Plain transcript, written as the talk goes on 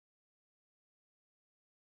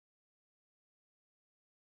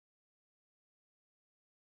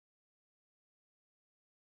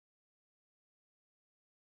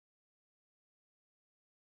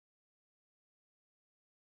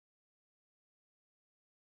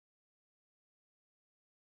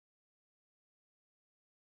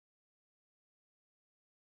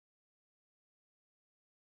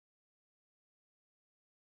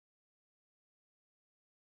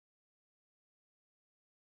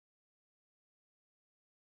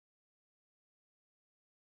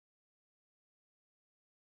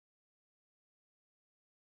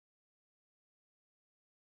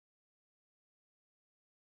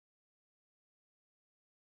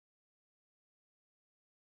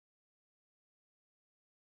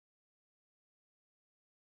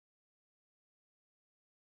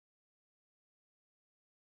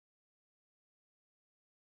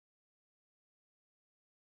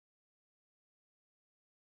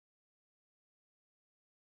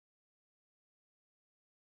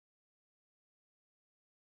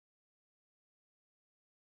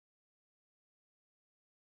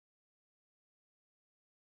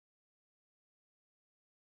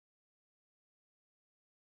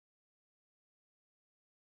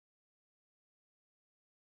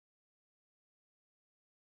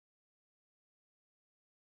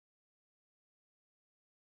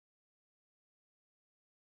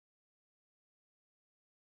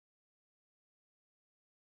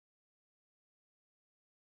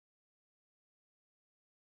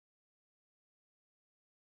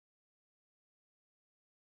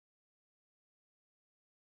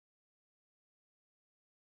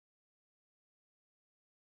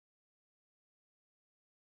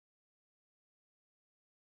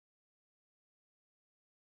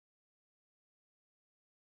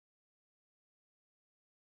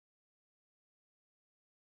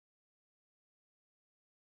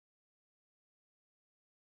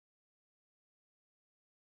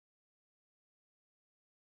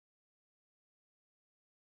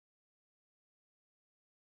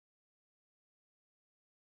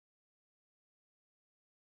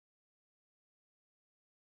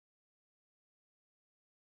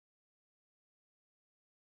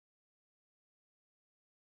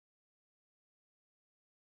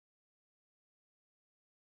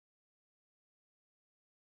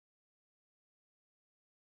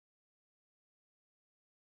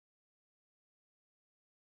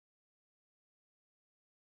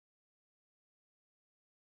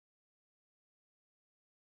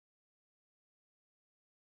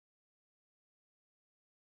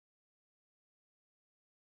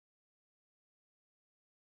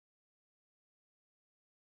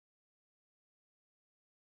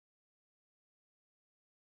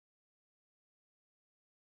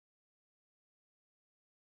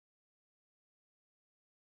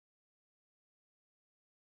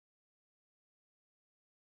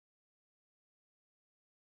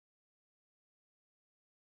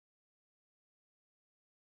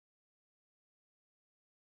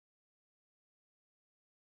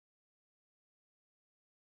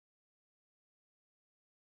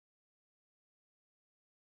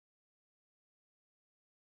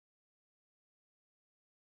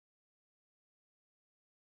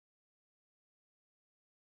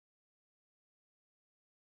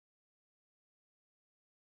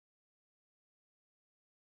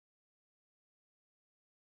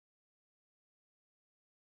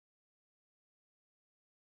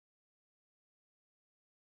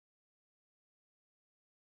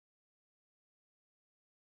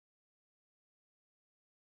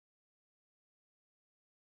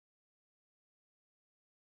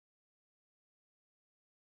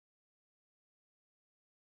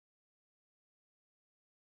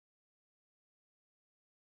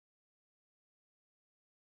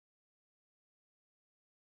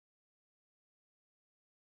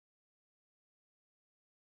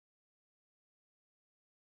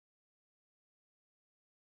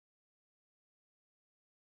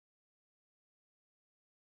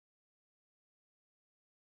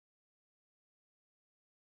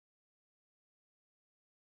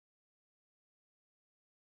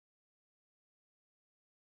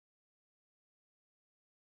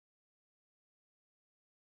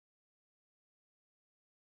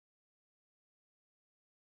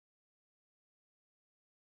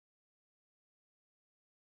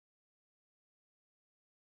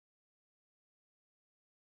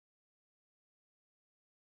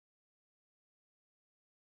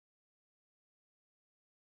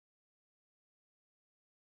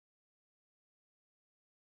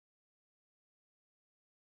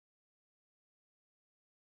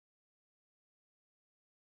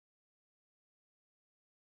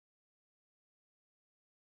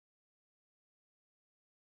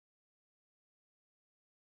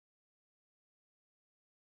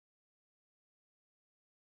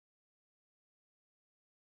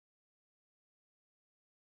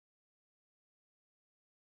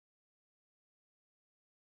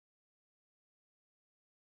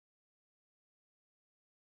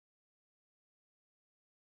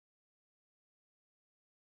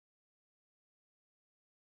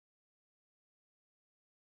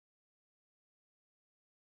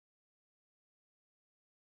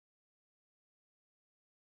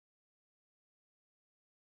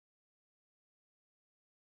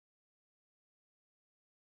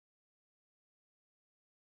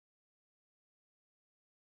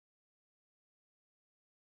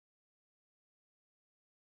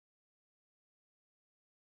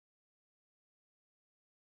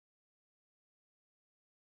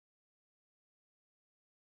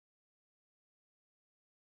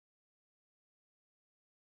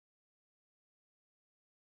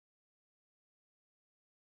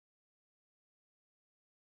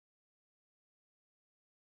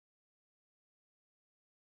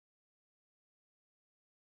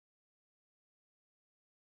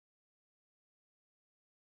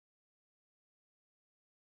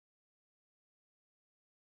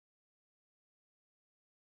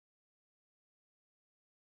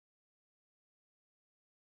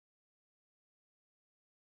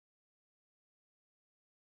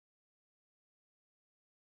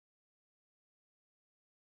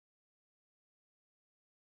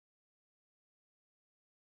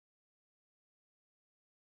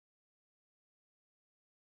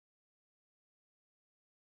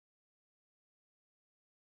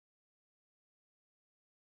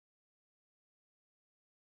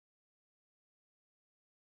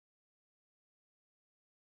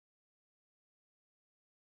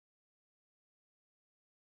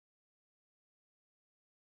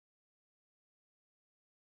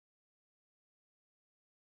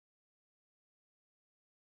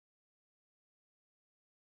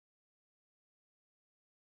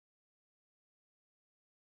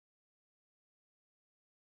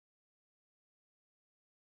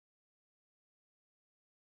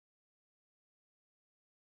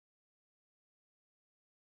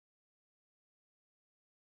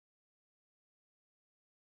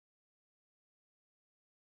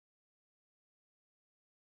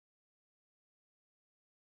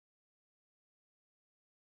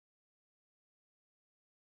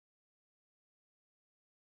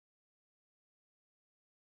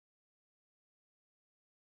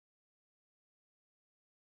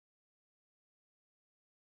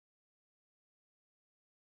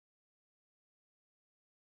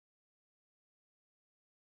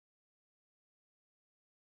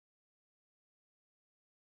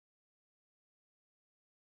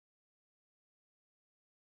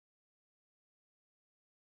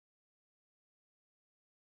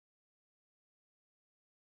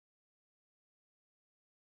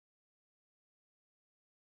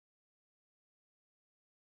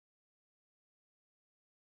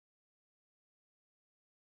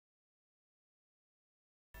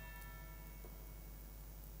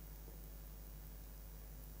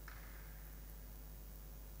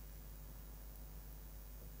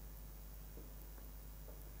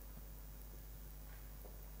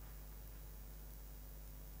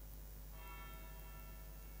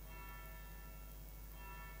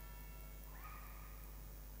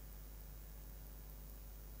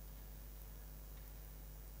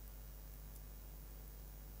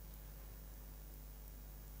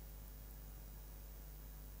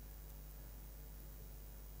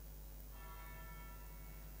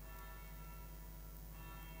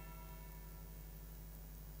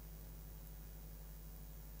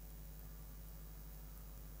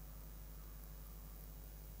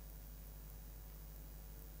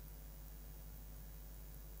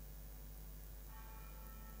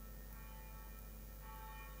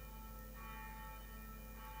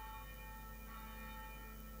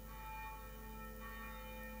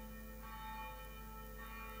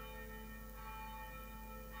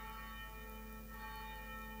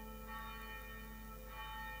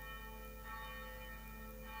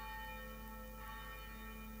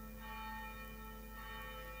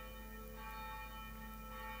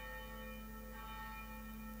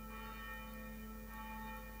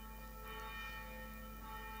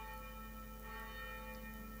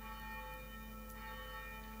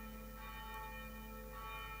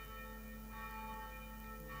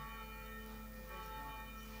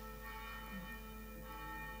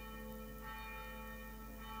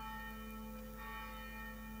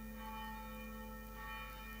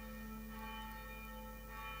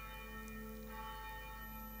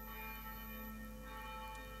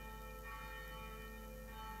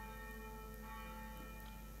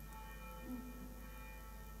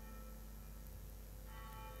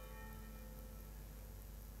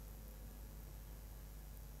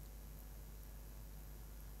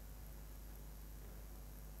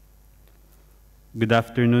Good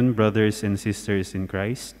afternoon, brothers and sisters in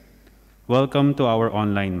Christ. Welcome to our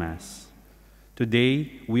online Mass.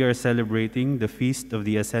 Today, we are celebrating the Feast of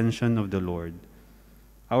the Ascension of the Lord.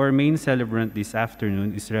 Our main celebrant this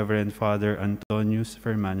afternoon is Reverend Father Antonius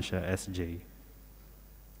Firmansyah, S.J.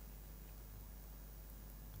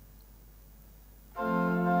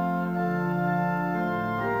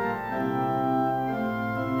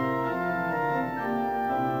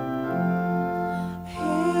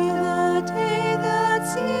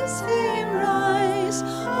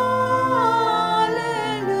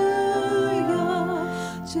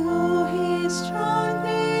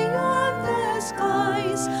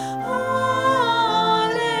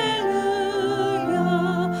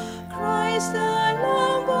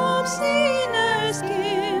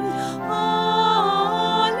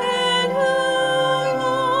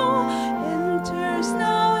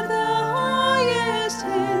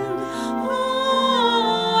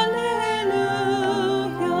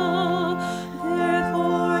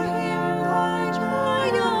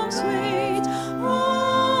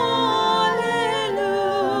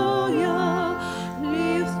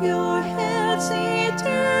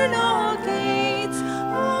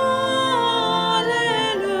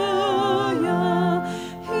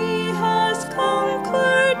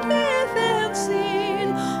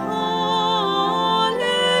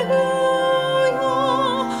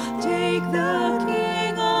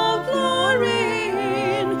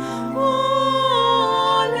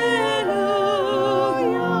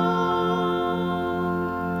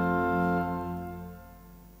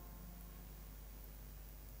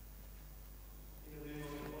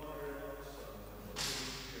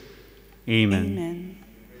 Amen. Amen.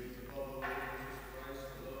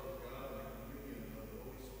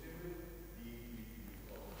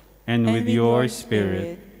 And with your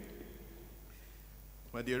spirit.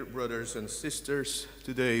 My dear brothers and sisters,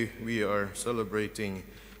 today we are celebrating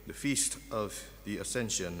the feast of the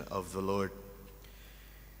Ascension of the Lord.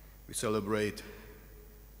 We celebrate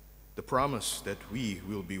the promise that we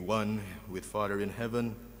will be one with Father in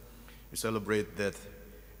heaven. We celebrate that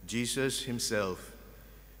Jesus himself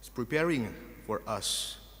is preparing for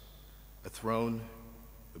us a throne,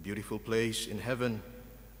 a beautiful place in heaven,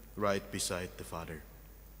 right beside the Father.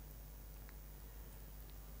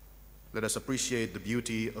 Let us appreciate the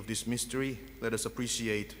beauty of this mystery. Let us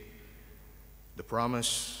appreciate the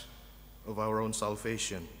promise of our own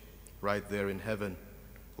salvation right there in heaven,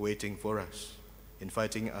 waiting for us,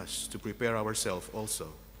 inviting us to prepare ourselves also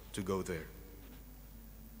to go there.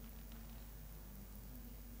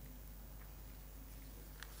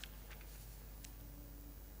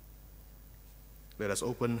 Let us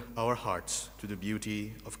open our hearts to the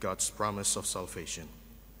beauty of God's promise of salvation.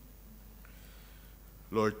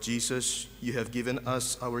 Lord Jesus, you have given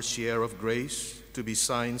us our share of grace to be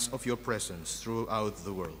signs of your presence throughout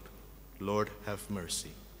the world. Lord, have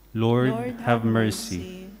mercy. Lord, have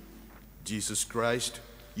mercy. Jesus Christ,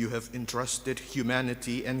 you have entrusted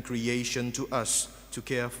humanity and creation to us to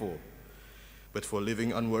care for. But for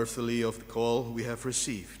living unworthily of the call we have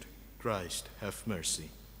received, Christ, have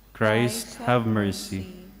mercy. Christ, have mercy.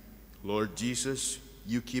 Lord Jesus,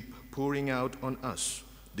 you keep pouring out on us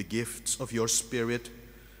the gifts of your Spirit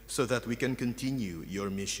so that we can continue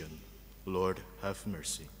your mission. Lord, have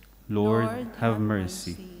mercy. Lord, have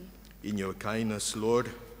mercy. In your kindness,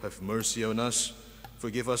 Lord, have mercy on us,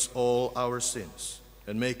 forgive us all our sins,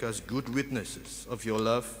 and make us good witnesses of your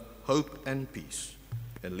love, hope, and peace,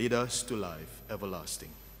 and lead us to life everlasting.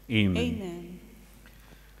 Amen. Amen.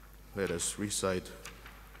 Let us recite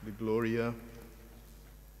the Gloria.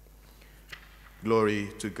 Glory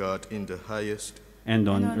to God in the highest, And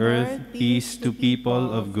on earth peace to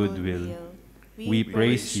people of good will. We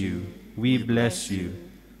praise you, we bless you,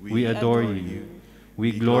 we adore you,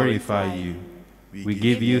 we glorify you, we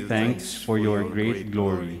give you thanks for your great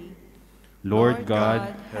glory. Lord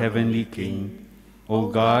God, heavenly King, O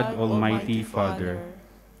God, almighty Father,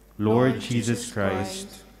 Lord Jesus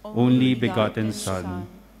Christ, only begotten Son,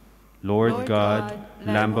 Lord God,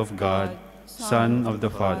 Lamb of God, Son of the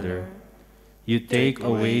Father, you take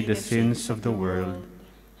away the sins of the world,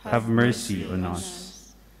 have mercy on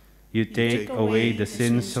us. You take away the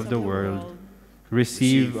sins of the world,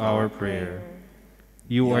 receive our prayer.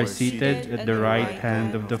 You are seated at the right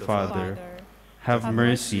hand of the Father, have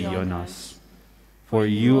mercy on us. For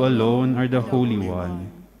you alone are the Holy One,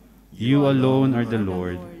 you alone are the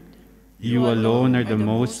Lord, you alone are the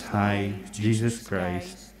Most High, Jesus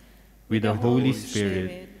Christ, with the Holy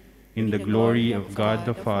Spirit, in the glory of God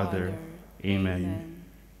the Father. Amen.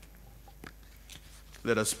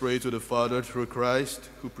 Let us pray to the Father through Christ,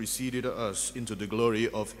 who preceded us into the glory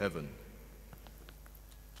of heaven.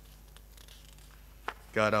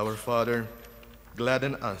 God our Father,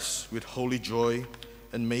 gladden us with holy joy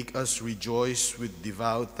and make us rejoice with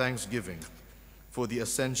devout thanksgiving. For the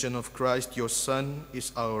ascension of Christ, your Son,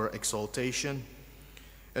 is our exaltation,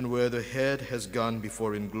 and where the head has gone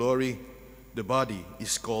before in glory, the body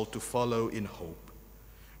is called to follow in hope.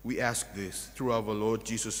 We ask this through our Lord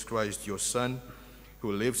Jesus Christ, your Son,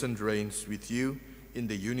 who lives and reigns with you in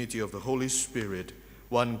the unity of the Holy Spirit,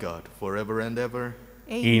 one God, forever and ever.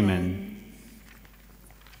 Amen.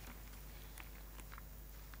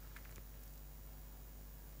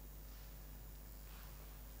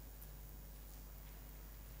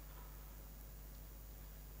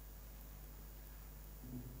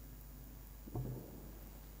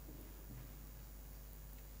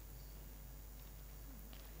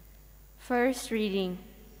 First reading.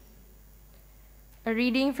 A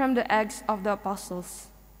reading from the Acts of the Apostles.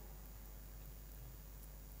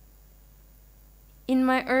 In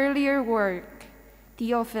my earlier work,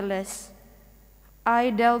 Theophilus,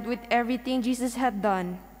 I dealt with everything Jesus had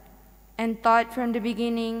done and taught from the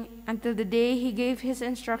beginning until the day he gave his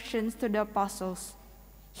instructions to the apostles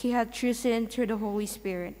he had chosen through the Holy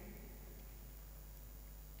Spirit,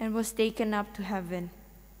 and was taken up to heaven.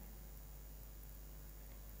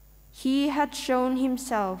 He had shown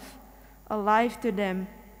himself alive to them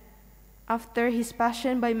after his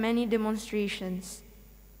passion by many demonstrations.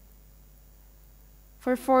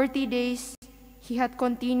 For 40 days he had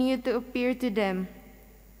continued to appear to them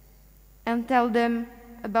and tell them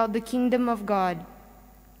about the kingdom of God.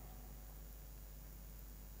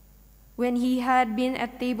 When he had been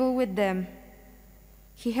at table with them,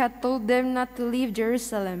 he had told them not to leave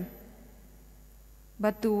Jerusalem,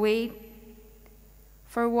 but to wait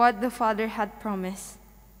for what the Father had promised.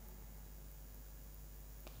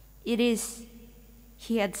 It is,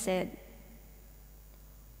 he had said,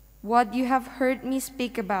 what you have heard me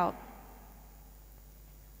speak about.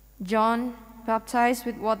 John baptized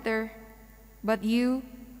with water, but you,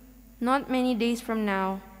 not many days from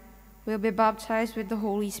now, will be baptized with the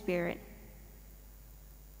Holy Spirit.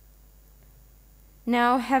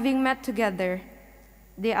 Now, having met together,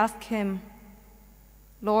 they asked him,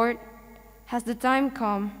 Lord, has the time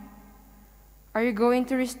come? Are you going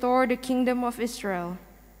to restore the kingdom of Israel?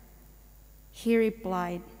 He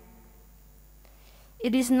replied,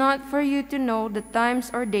 It is not for you to know the times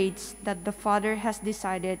or dates that the Father has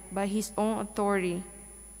decided by his own authority,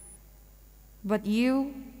 but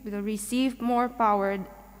you will receive more power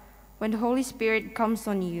when the Holy Spirit comes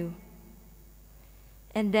on you.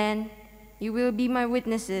 And then you will be my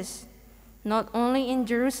witnesses, not only in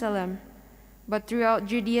Jerusalem, but throughout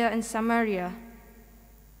Judea and Samaria,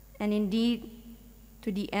 and indeed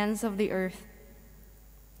to the ends of the earth.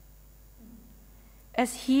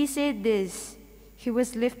 As he said this, he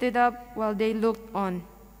was lifted up while they looked on,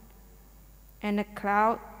 and a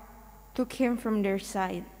cloud took him from their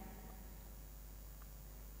sight.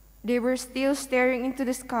 They were still staring into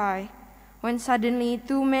the sky when suddenly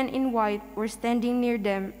 2 men in white were standing near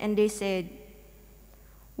them, and they said,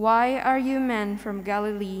 Why are you men from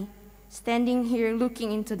Galilee standing here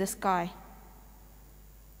looking into the sky?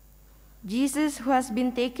 Jesus, who has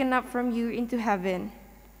been taken up from you into heaven,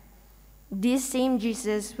 this same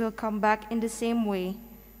Jesus will come back in the same way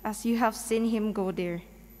as you have seen him go there.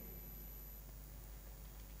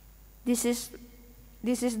 This is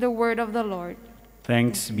the word of the Lord.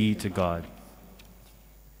 Thanks be to God.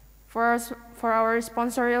 For our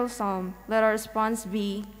responsorial psalm, let our response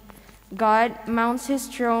be, God mounts his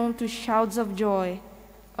throne to shouts of joy,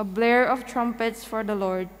 a blare of trumpets for the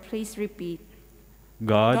Lord. Please repeat.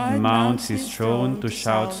 God mounts his throne to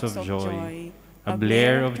shouts of joy, a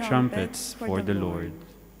blare of trumpets for the Lord.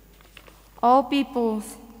 All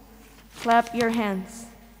peoples, clap your hands.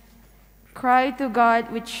 Cry to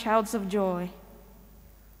God with shouts of joy.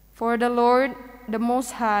 For the Lord, the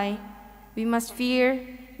Most High, we must fear,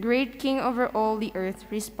 great King over all the earth,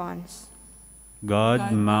 responds.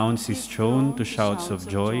 God mounts his throne to shouts of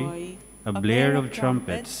joy, a blare of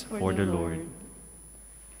trumpets for the Lord.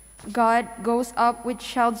 God goes up with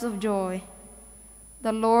shouts of joy.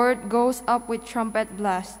 The Lord goes up with trumpet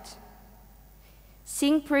blast.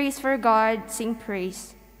 Sing praise for God, sing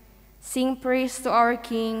praise. Sing praise to our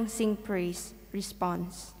King, sing praise.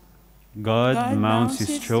 Response. God mounts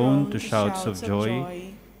his throne to shouts of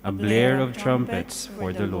joy, a blare of trumpets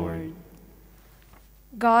for the Lord.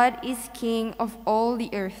 God is King of all the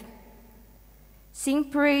earth. Sing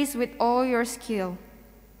praise with all your skill.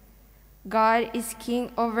 God is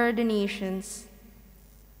King over the nations.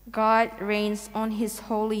 God reigns on his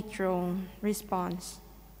holy throne. Response.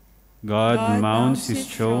 God mounts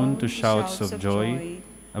his throne to shouts of joy,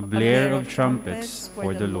 a blare of trumpets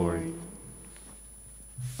for the Lord.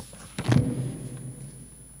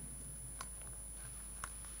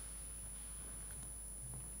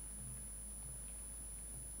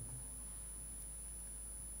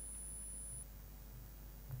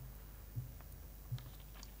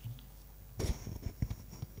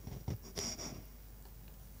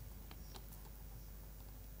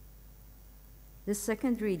 The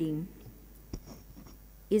second reading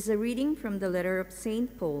is a reading from the letter of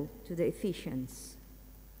St. Paul to the Ephesians.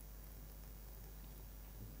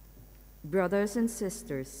 Brothers and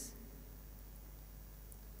sisters,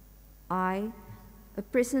 I, a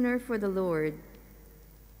prisoner for the Lord,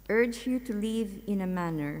 urge you to live in a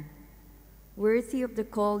manner worthy of the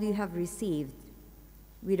call you have received,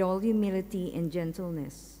 with all humility and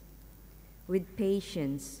gentleness, with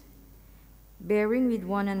patience, bearing with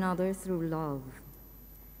one another through love,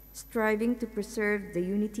 striving to preserve the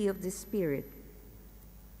unity of the Spirit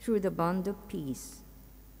through the bond of peace,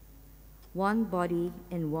 one body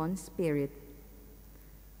and one Spirit,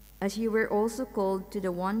 as you were also called to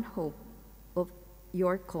the one hope of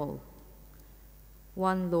your call,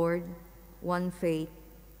 one Lord, one faith,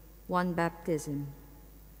 one baptism,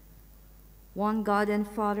 one God and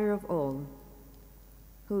Father of all,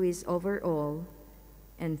 who is over all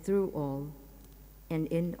and through all and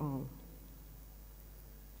in all.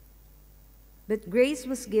 But grace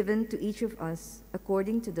was given to each of us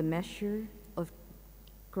according to the measure of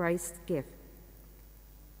Christ's gift.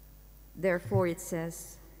 Therefore it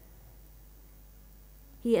says,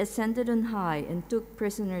 He ascended on high and took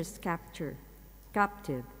prisoners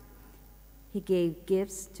captive. He gave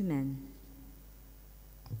gifts to men.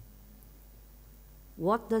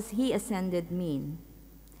 What does He ascended mean,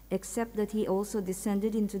 except that He also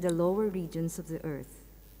descended into the lower regions of the earth?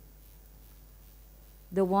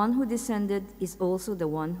 The one who descended is also the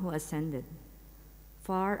one who ascended,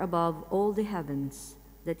 far above all the heavens,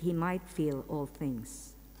 that He might fill all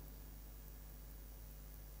things.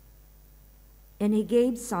 And He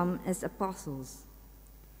gave some as apostles,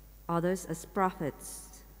 others as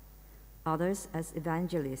prophets, others as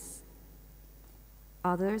evangelists,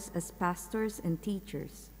 others as pastors and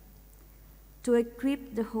teachers, to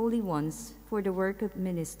equip the holy ones for the work of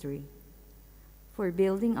ministry, for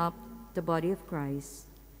building up the body of Christ,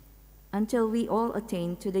 until we all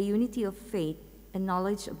attain to the unity of faith and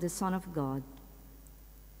knowledge of the Son of God,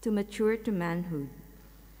 to mature to manhood,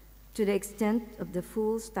 to the extent of the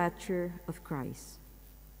full stature of Christ.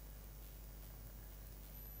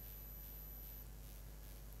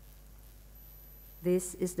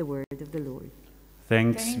 This is the word of the Lord.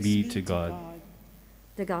 Thanks be to God.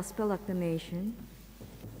 The Gospel acclamation.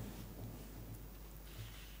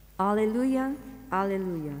 Alleluia,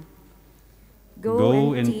 alleluia.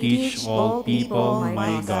 Go and teach all people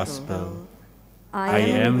my gospel. I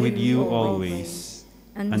am with you always,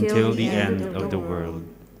 until the end of the world.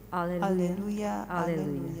 Alleluia,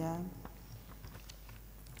 alleluia.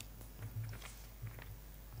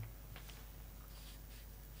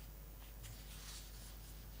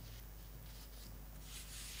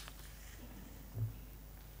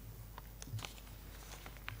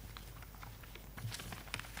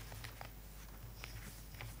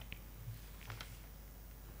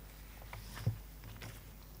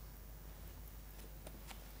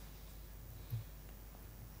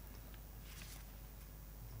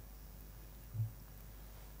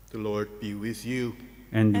 The Lord be with you.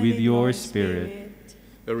 And with your spirit.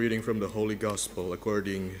 A reading from the Holy Gospel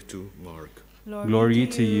according to Mark. Glory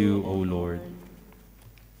to you, O Lord.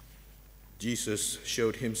 Jesus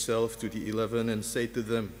showed himself to the 11 and said to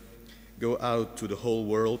them, Go out to the whole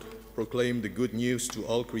world, proclaim the good news to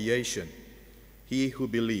all creation. He who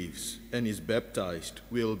believes and is baptized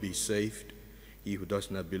will be saved. He who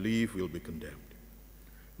does not believe will be condemned.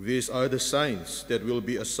 These are the signs that will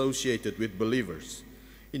be associated with believers.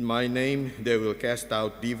 In my name they will cast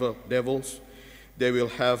out devils. They will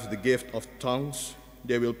have the gift of tongues.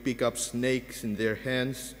 They will pick up snakes in their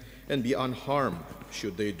hands and be unharmed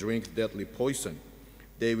should they drink deadly poison.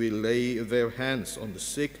 They will lay their hands on the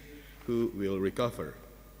sick who will recover.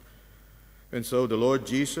 And so the Lord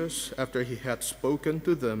Jesus, after he had spoken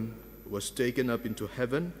to them, was taken up into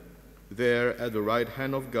heaven. There at the right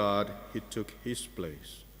hand of God he took his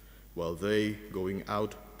place, while they, going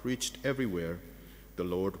out, preached everywhere, the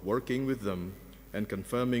Lord working with them and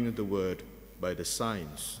confirming the word by the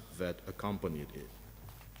signs that accompanied it.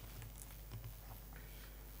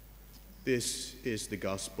 This is the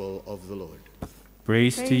gospel of the Lord.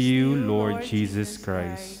 Praise to you, Lord Jesus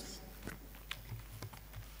Christ.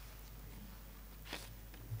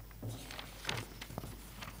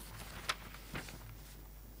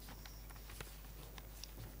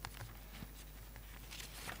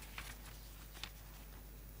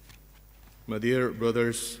 My dear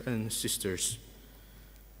brothers and sisters,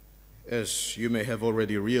 as you may have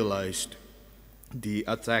already realized, the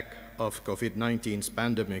attack of COVID-19's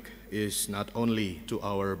pandemic is not only to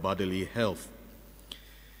our bodily health,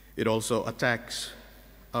 it also attacks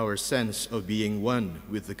our sense of being one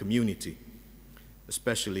with the community.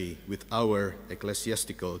 especially with our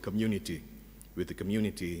ecclesiastical community, with the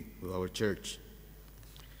community of our church.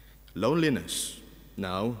 Loneliness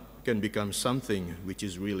now can become something which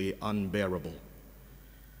is really unbearable.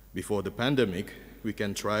 Before the pandemic, we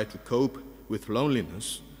can try to cope with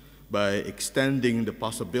loneliness by extending the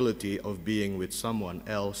possibility of being with someone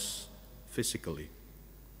else physically.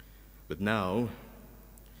 But now,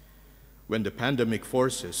 when the pandemic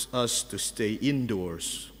forces us to stay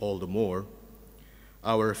indoors all the more,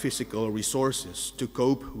 our physical resources to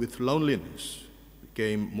cope with loneliness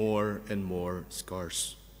became more and more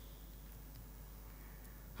scarce.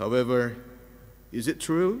 However, is it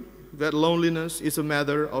true that loneliness is a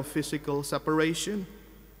matter of physical separation?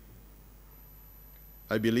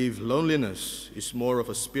 I believe loneliness is more of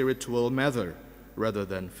a spiritual matter rather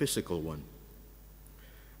than physical one.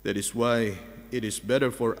 That is why it is better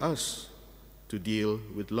for us to deal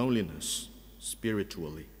with loneliness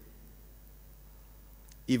spiritually.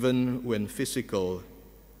 Even when physical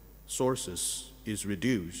sources is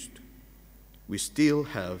reduced, we still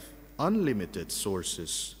have unlimited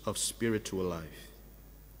sources of spiritual life.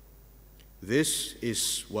 This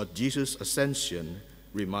is what Jesus' ascension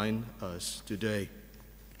reminds us today.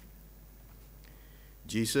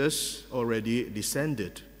 Jesus already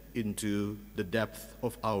descended into the depth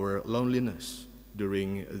of our loneliness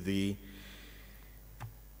during the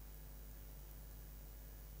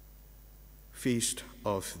feast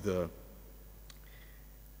of the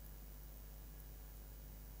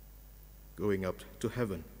going up to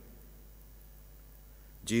heaven.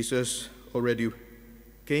 Jesus already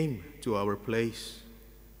came to our place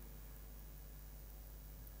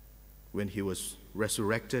when he was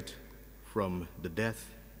resurrected from the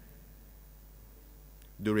death.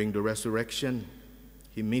 During the resurrection,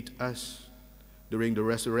 he met us. During the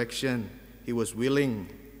resurrection, he was willing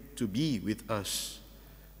to be with us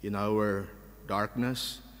in our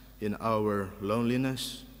darkness, in our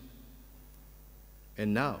loneliness.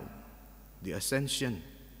 And now, the ascension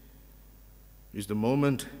is the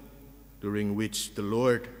moment during which the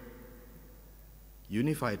Lord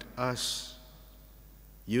unified us,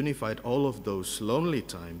 unified all of those lonely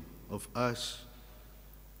times of us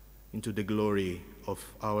into the glory of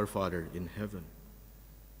our Father in heaven.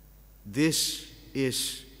 This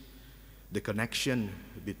is the connection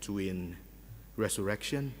between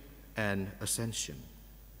resurrection and ascension.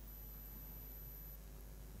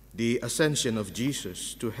 The ascension of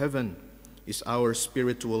Jesus to heaven is our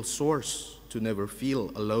spiritual source to never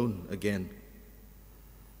feel alone again.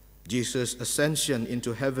 Jesus' ascension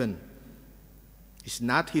into heaven is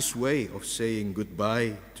not his way of saying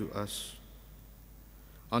goodbye to us.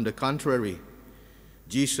 On the contrary,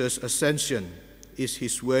 Jesus' ascension is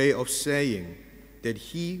his way of saying that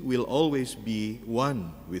he will always be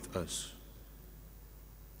one with us.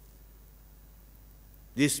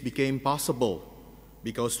 This became possible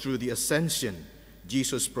because through the ascension,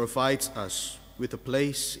 Jesus provides us with a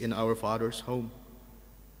place in our Father's home.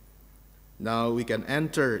 Now we can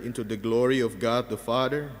enter into the glory of God the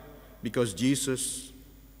Father because Jesus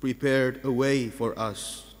prepared a way for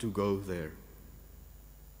us to go there.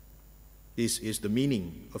 This is the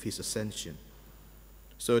meaning of his ascension,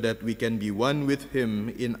 so that we can be one with him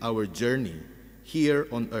in our journey here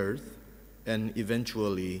on earth and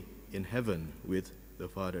eventually in heaven with the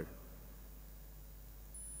Father.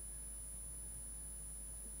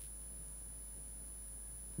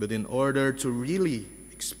 But in order to really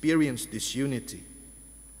experience this unity,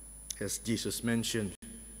 as Jesus mentioned,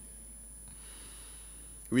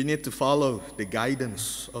 we need to follow the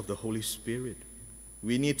guidance of the Holy Spirit.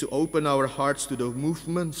 We need to open our hearts to the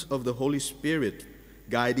movements of the Holy Spirit,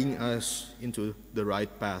 guiding us into the right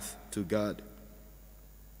path to God.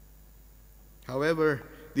 However,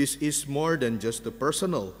 this is more than just a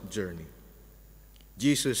personal journey.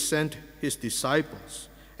 Jesus sent his disciples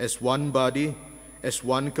as one body, as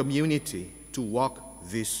one community, to walk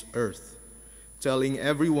this earth, telling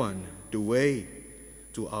everyone the way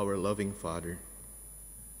to our loving Father.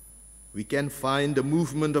 We can find the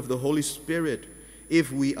movement of the Holy Spirit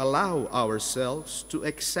if we allow ourselves to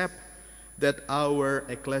accept that our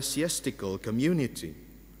ecclesiastical community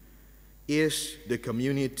is the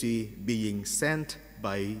community being sent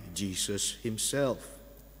by Jesus himself.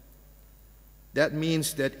 That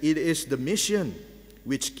means that it is the mission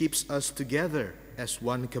which keeps us together as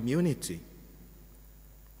one community.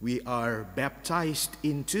 We are baptized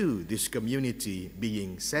into this community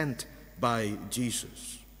being sent by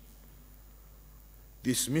Jesus.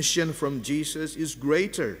 This mission from Jesus is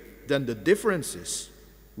greater than the differences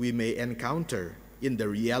we may encounter in the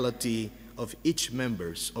reality of each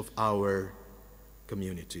members of our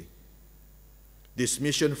community. This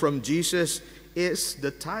mission from Jesus is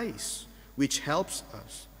the ties which helps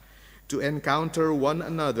us to encounter one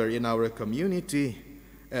another in our community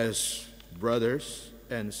as brothers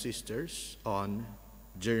and sisters on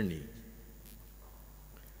journey.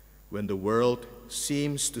 When the world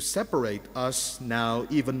seems to separate us now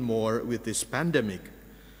even more with this pandemic,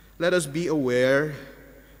 let us be aware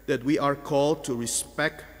that we are called to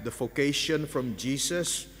respect the vocation from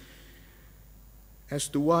Jesus as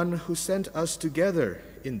the one who sent us together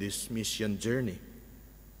in this mission journey.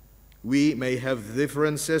 We may have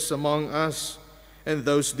differences among us, and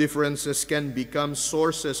those differences can become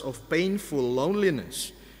sources of painful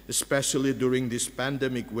loneliness, especially during this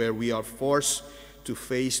pandemic where we are forced to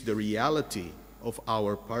face the reality of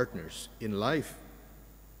our partners in life.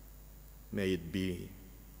 May it be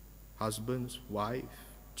husbands, wife,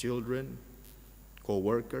 children,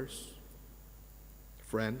 co-workers,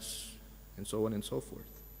 friends, and so on and so forth.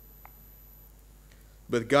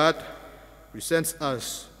 But God presents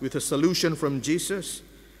us with a solution from Jesus,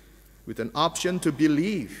 with an option to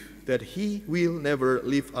believe that He will never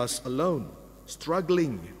leave us alone,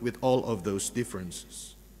 struggling with all of those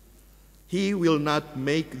differences. He will not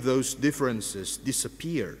make those differences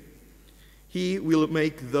disappear. He will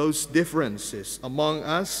make those differences among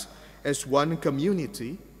us as one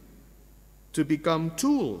community to become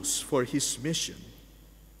tools for His mission,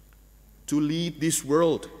 to lead this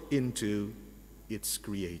world into its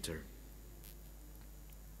Creator.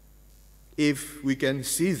 If we can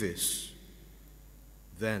see this,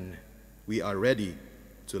 then we are ready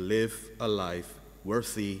to live a life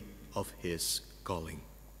worthy of His calling.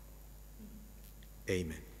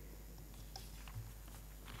 Amen.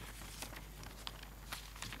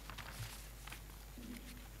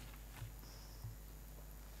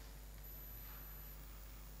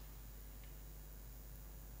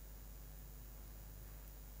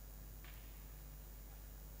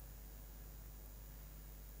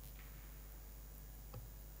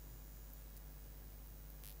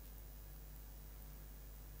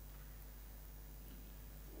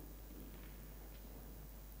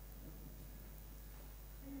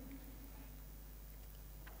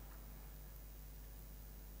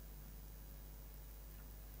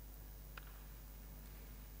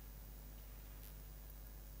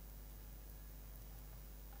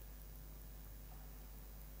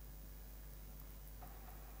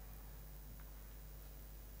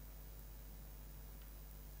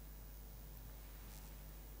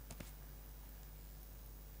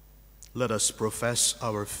 Let us profess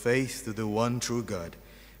our faith to the one true God,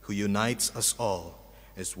 who unites us all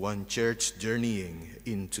as one church journeying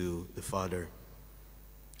into the Father.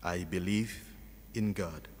 I believe in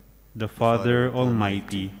God, the Father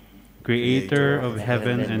Almighty, creator of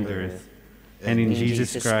heaven and earth, and in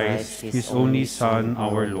Jesus Christ, His only Son,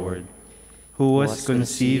 our Lord, who was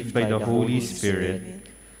conceived by the Holy Spirit,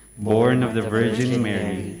 born of the Virgin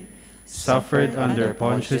Mary, suffered under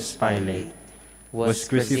Pontius Pilate, was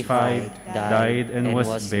crucified, died, and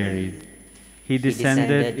was buried. He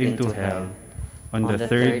descended into hell. On the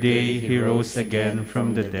third day He rose again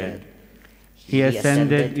from the dead. He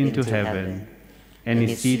ascended into heaven, and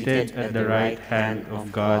is seated at the right hand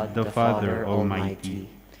of God the Father Almighty.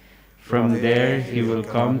 From there He will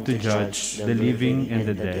come to judge the living and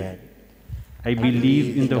the dead. I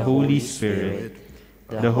believe in the Holy Spirit,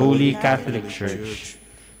 the Holy Catholic Church,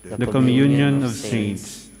 the communion of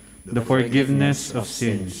saints, the forgiveness of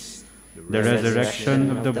sins, the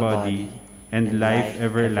resurrection of the body, and life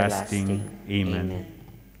everlasting. Amen.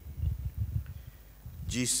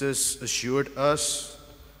 Jesus assured us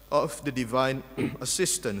of the divine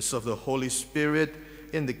assistance of the Holy Spirit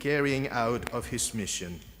in the carrying out of His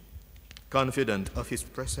mission. Confident of His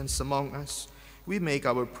presence among us, we make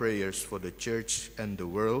our prayers for the Church and the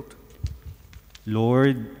world.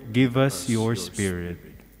 Lord, give us your Spirit,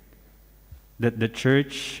 that the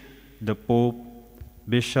Church, the Pope,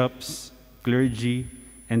 bishops, clergy,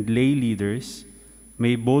 and lay leaders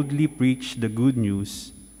may boldly preach the good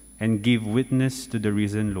news and give witness to the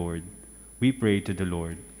risen Lord. We pray to the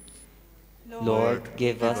Lord. Lord,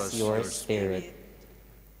 give us your Spirit,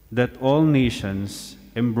 that all nations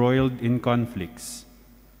embroiled in conflicts,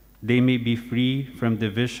 they may be free from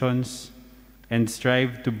divisions and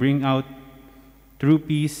strive to bring out true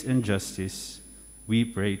peace and justice. We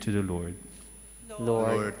pray to the Lord.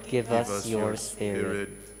 Lord, give us your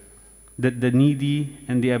Spirit, that the needy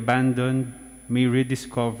and the abandoned may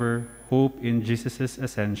rediscover hope in Jesus'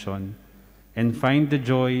 ascension and find the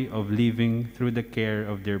joy of living through the care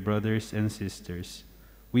of their brothers and sisters.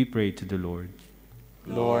 We pray to the Lord.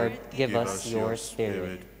 Lord, give us your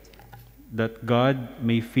Spirit, that God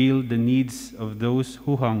may feel the needs of those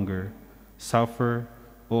who hunger, suffer,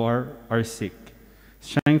 or are sick,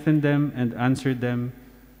 Strengthen them and answer them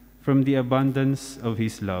from the abundance of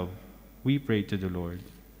his love. We pray to the Lord.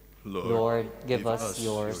 Lord, give us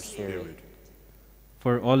your Spirit.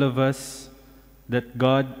 For all of us, that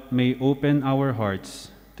God may open our hearts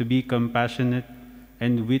to be compassionate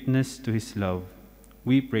and witness to his love,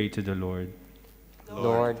 we pray to the Lord.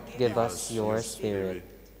 Lord, give us your Spirit.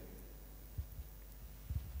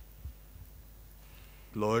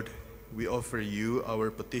 Lord, we offer you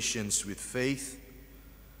our petitions with faith.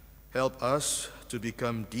 Help us to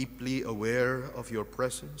become deeply aware of your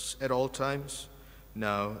presence at all times,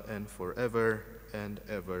 now and forever and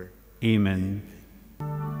ever. Amen.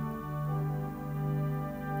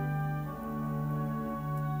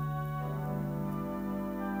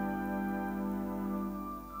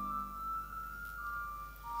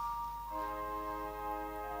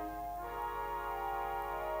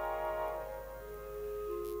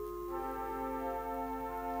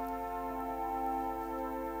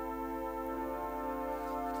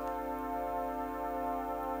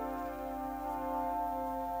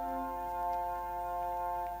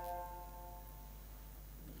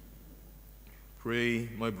 Pray,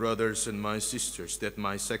 my brothers and my sisters, that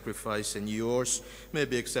my sacrifice and yours may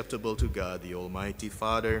be acceptable to God, the Almighty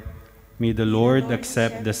Father. May the Lord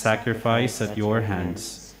accept the sacrifice at your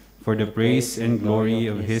hands, for the praise and glory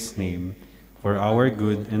of his name, for our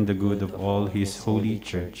good and the good of all his holy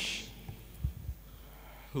church.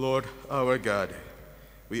 Lord our God,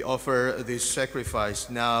 we offer this sacrifice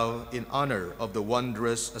now in honor of the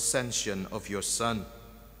wondrous ascension of your Son.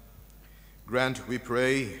 Grant, we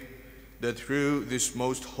pray, that through this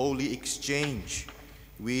most holy exchange,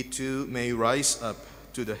 we too may rise up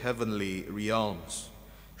to the heavenly realms.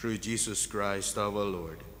 Through Jesus Christ our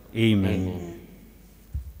Lord. Amen.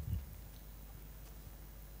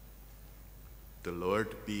 The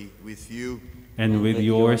Lord be with you. And with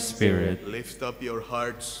your spirit, Lift up your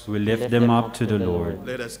hearts. we lift them up to the Lord.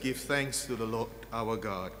 Let us give thanks to the Lord our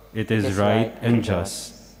God. It is right and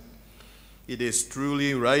just. It is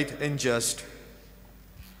truly right and just,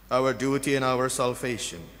 our duty and our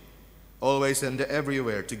salvation, always and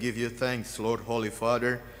everywhere to give you thanks, Lord, Holy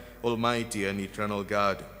Father, Almighty and eternal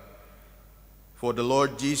God. For the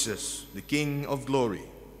Lord Jesus, the King of glory,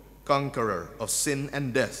 conqueror of sin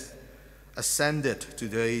and death, ascended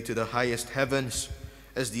today to the highest heavens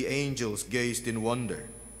as the angels gazed in wonder.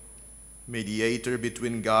 Mediator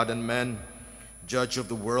between God and man, judge of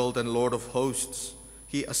the world and Lord of hosts,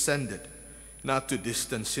 he ascended, not to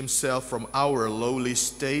distance himself from our lowly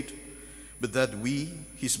state, but that we,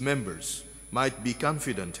 his members, might be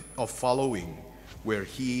confident of following where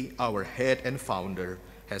he, our head and founder,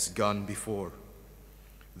 has gone before.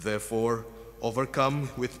 Therefore,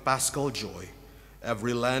 overcome with paschal joy,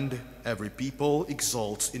 every land, every people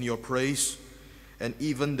exalts in your praise, and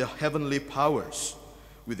even the heavenly powers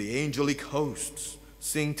with the angelic hosts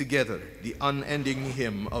sing together the unending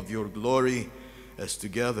hymn of your glory, as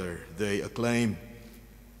together they acclaim,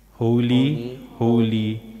 Holy,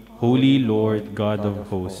 holy, holy Lord God of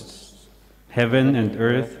hosts. Heaven and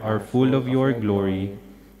earth are full of your glory.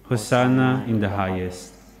 Hosanna in the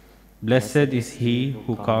highest. Blessed is he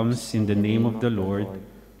who comes in the name of the Lord.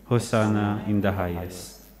 Hosanna in the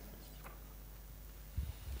highest.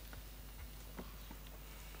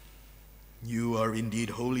 You are indeed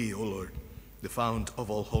holy, O Lord, the fount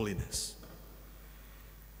of all holiness.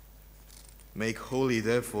 Make holy,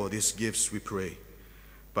 therefore, these gifts, we pray,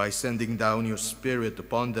 by sending down your Spirit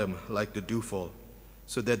upon them like the dewfall,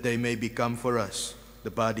 so that they may become for us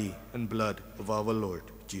the body and blood of our Lord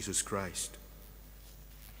Jesus Christ.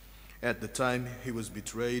 At the time he was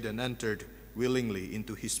betrayed and entered willingly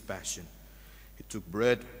into his passion, he took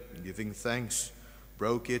bread, and giving thanks,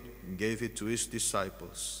 broke it, and gave it to his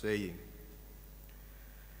disciples, saying,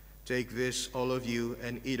 "Take this, all of you,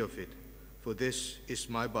 and eat of it, for this is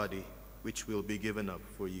my body, which will be given up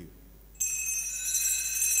for you."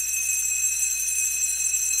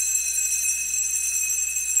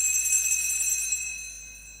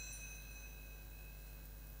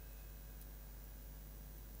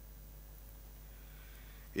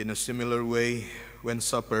 In a similar way, when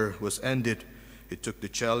supper was ended, he took the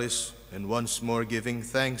chalice, and once more giving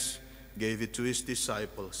thanks, gave it to his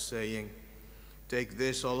disciples, saying, "Take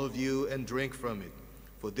this, all of you, and drink from it,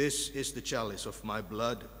 for this is the chalice of my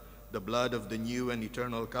blood, the blood of the new and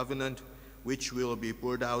eternal covenant, which will be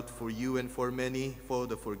poured out for you and for many for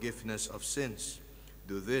the forgiveness of sins.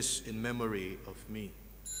 Do this in memory of me."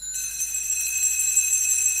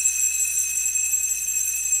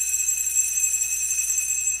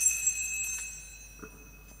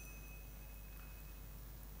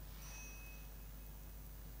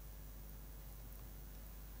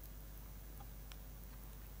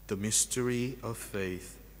 the mystery of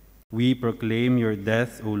faith. We proclaim your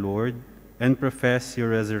death, O Lord, and profess your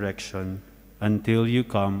resurrection until you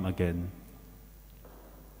come again.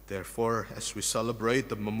 Therefore, as we celebrate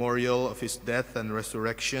the memorial of his death and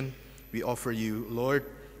resurrection, we offer you, Lord,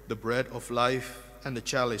 the bread of life and the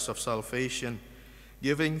chalice of salvation,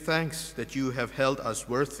 giving thanks that you have held us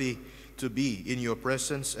worthy to be in your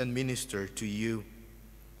presence and minister to you.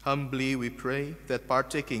 Humbly we pray that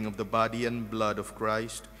partaking of the body and blood of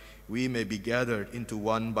Christ, we may be gathered into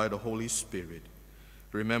one by the Holy Spirit.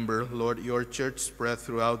 Remember, Lord, your church spread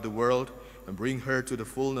throughout the world, and bring her to the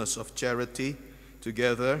fullness of charity,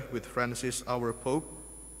 together with Francis our Pope,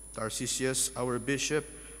 Tarcisius our Bishop,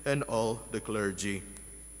 and all the clergy.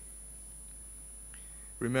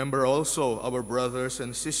 Remember also our brothers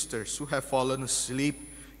and sisters who have fallen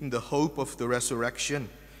asleep in the hope of the resurrection,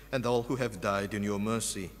 and all who have died in your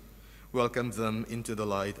mercy. Welcome them into the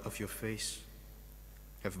light of your face.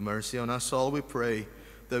 Have mercy on us all, we pray,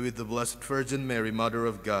 that with the Blessed Virgin Mary, Mother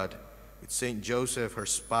of God, with Saint Joseph, her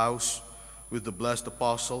spouse, with the blessed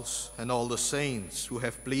apostles, and all the saints who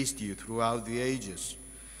have pleased you throughout the ages,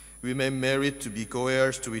 we may merit to be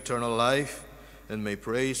co-heirs to eternal life, and may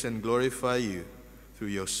praise and glorify you through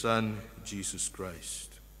your Son, Jesus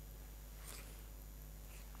Christ.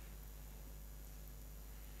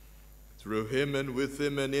 Through him and with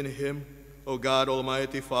him and in him, O God,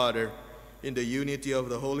 Almighty Father, in the unity of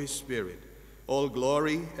the Holy Spirit, all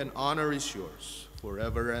glory and honor is yours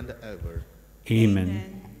forever and ever.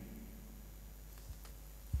 Amen.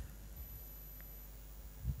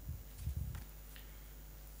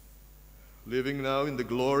 Living now in the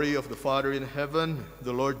glory of the Father in heaven,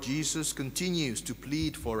 the Lord Jesus continues to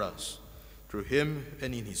plead for us. Through him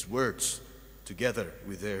and in his words, together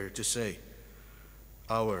we dare to say,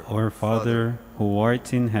 Our Father, who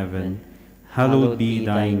art in heaven, hallowed be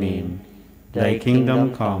thy name. Thy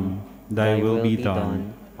kingdom come, thy will be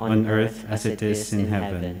done, on earth as it is in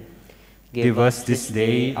heaven. Give us this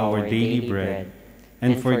day our daily bread,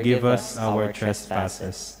 and forgive us our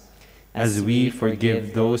trespasses, as we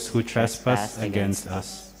forgive those who trespass against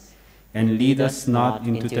us. And lead us not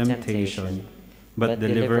into temptation, but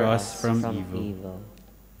deliver us from evil.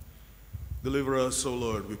 Deliver us, O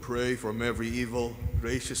Lord, we pray, from every evil.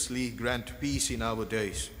 Graciously grant peace in our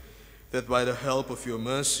days, that by the help of your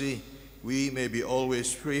mercy we may be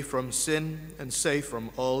always free from sin and safe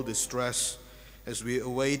from all distress, as we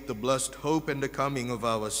await the blessed hope and the coming of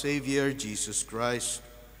our Savior, Jesus Christ.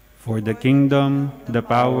 For the kingdom, the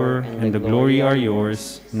power, and the glory are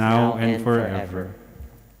yours, now and forever.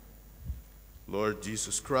 Lord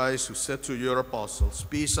Jesus Christ, who said to your apostles,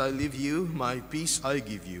 "Peace I leave you, my peace I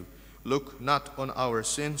give you," look not on our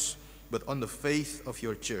sins, but on the faith of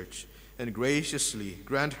your church, and graciously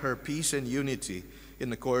grant her peace and unity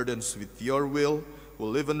in accordance with your will, who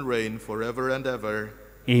live and reign forever and ever.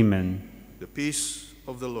 Amen. The peace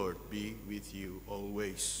of the Lord be with you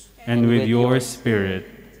always. And with your spirit.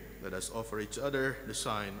 Let us offer each other the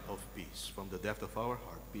sign of peace. From the depth of our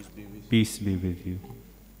heart, peace be with you. Peace be with you.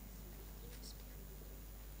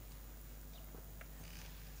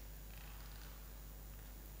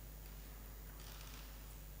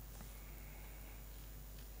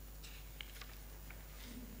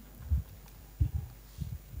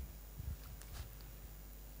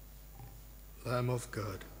 Lamb of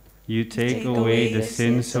God, you take away the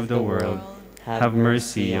sins of the world, have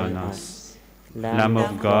mercy on us. Lamb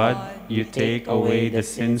of God, you take away the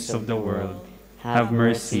sins of the world, have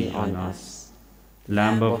mercy on us.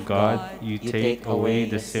 Lamb of God, you take away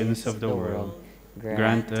the sins of the world,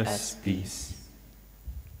 grant us peace.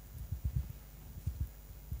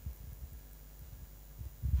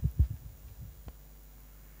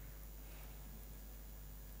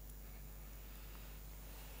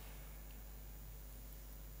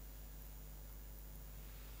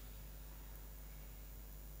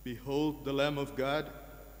 behold the Lamb of God.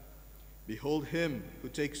 Behold him who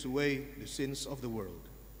takes away the sins of the world.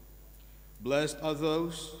 Blessed are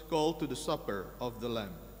those called to the supper of the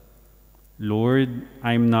Lamb. Lord,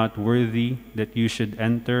 I am not worthy that you should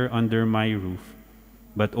enter under my roof,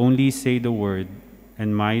 but only say the word,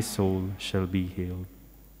 and my soul shall be healed.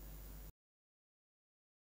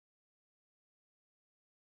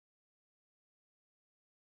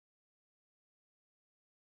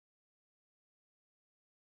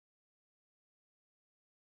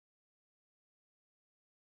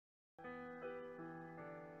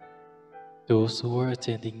 Those who are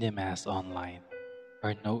attending the Mass online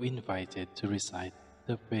are now invited to recite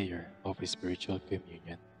the prayer of spiritual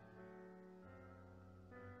communion.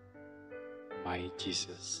 My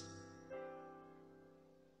Jesus,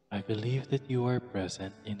 I believe that you are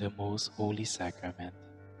present in the most holy sacrament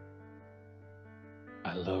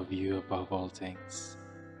I love you above all things,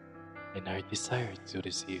 and I desire to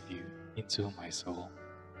receive you into my soul.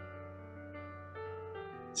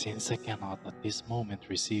 Since I cannot at this moment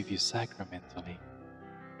receive you sacramentally,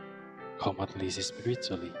 come at least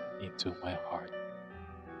spiritually into my heart.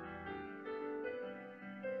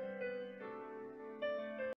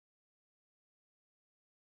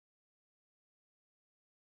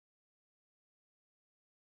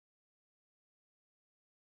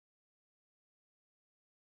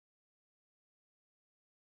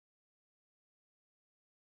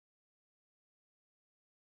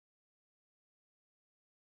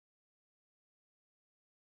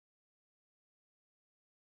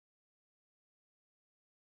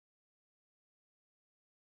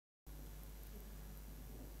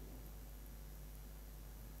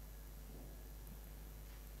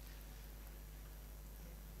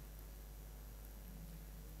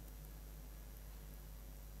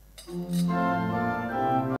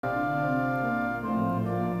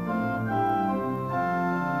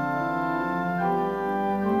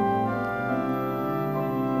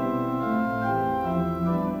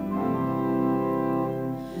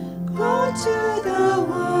 Go to the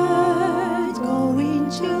world, go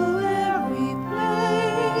into every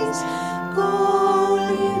place, go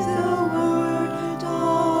live the word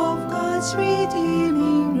of God's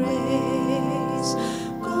redeeming grace,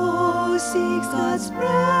 go seek God's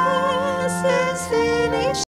presence in each